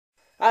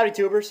Howdy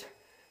tubers.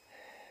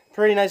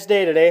 Pretty nice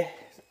day today.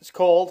 It's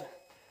cold.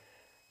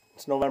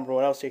 It's November,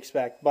 what else do you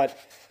expect? But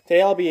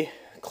today I'll be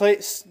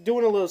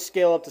doing a little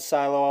scale up to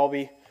silo. I'll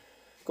be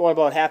going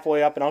about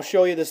halfway up and I'll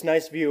show you this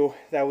nice view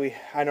that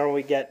I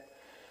normally get.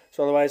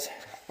 So otherwise,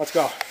 let's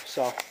go.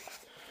 So,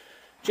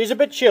 geez, a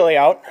bit chilly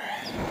out.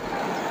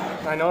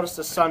 I noticed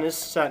the sun is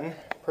setting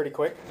pretty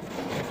quick.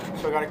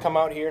 So we're going to come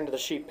out here into the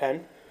sheep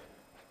pen.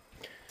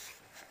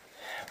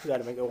 We got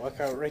to make a walk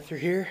out right through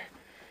here.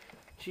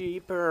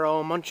 Sheep are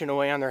all munching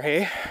away on their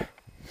hay.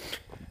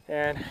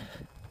 And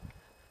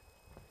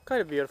kind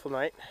of beautiful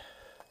night.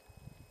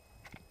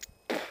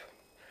 It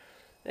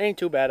ain't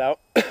too bad out.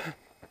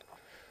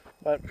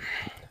 But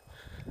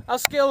I'll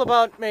scale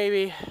about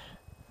maybe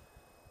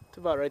to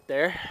about right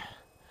there.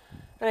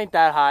 It ain't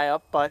that high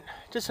up, but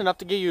just enough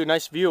to give you a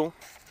nice view.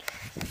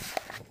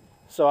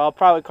 So I'll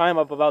probably climb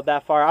up about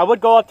that far. I would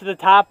go up to the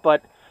top,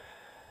 but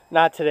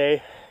not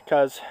today,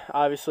 because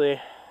obviously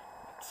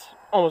it's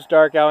almost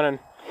dark out, and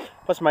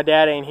plus my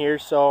dad ain't here,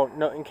 so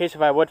in case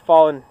if I would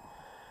fall and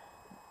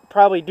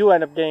probably do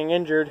end up getting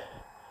injured,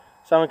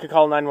 someone could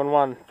call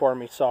 911 for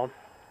me. So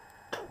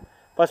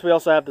plus we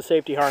also have the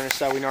safety harness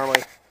that we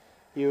normally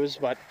use,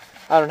 but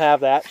I don't have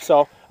that.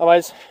 So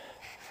otherwise,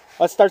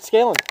 let's start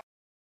scaling.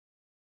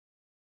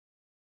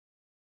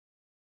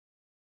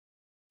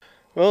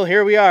 Well,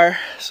 here we are.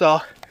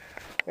 So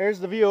there's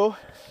the view.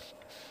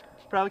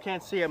 Probably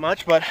can't see it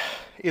much, but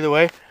either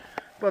way,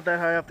 about that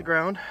high off the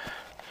ground.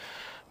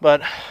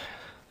 But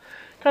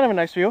kind of a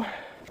nice view.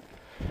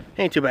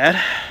 Ain't too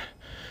bad.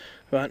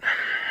 But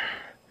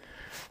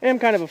I am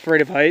kind of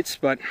afraid of heights,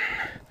 but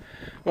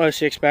what else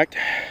do you expect?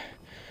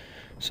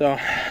 So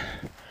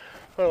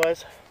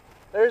otherwise,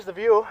 there's the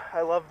view.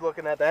 I love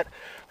looking at that.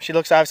 She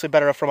looks obviously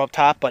better from up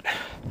top, but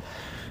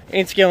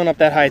ain't scaling up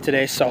that high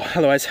today. So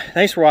otherwise,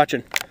 thanks for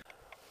watching.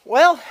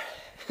 Well,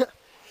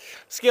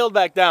 scaled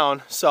back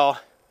down, so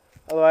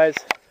otherwise,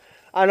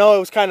 I know it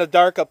was kind of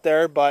dark up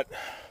there, but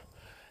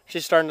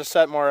she's starting to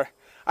set more.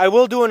 I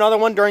will do another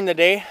one during the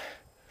day.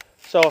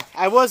 So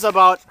I was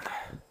about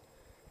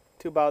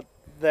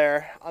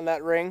there on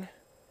that ring.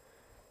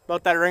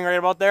 About that ring right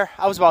about there.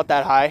 I was about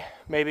that high.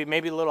 Maybe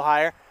a little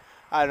higher.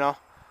 I don't know.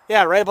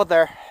 Yeah, right about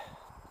there.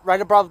 Right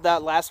above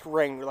that last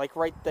ring, like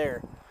right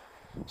there.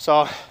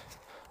 So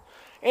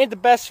ain't the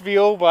best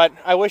view, but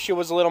I wish it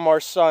was a little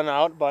more sun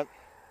out, but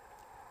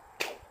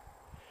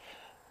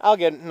I'll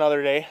get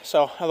another day.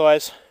 So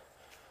otherwise,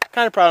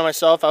 kind of proud of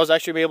myself. I was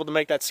actually able to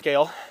make that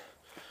scale.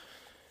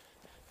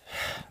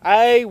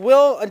 I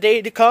will a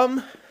day to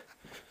come,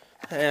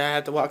 and I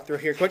have to walk through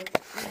here quick.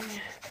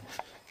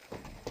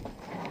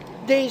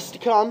 Days to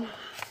come.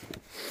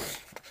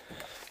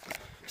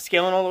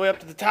 Scaling all the way up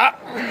to the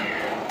top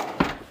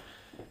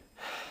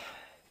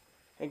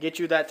and get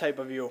you that type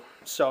of view.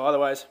 So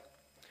otherwise,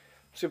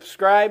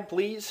 subscribe,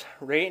 please.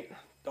 Rate.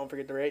 Don't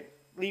forget to rate.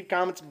 Leave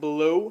comments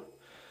below,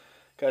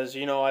 because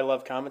you know I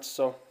love comments,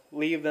 so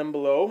leave them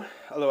below.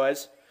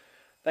 Otherwise,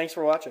 thanks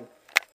for watching.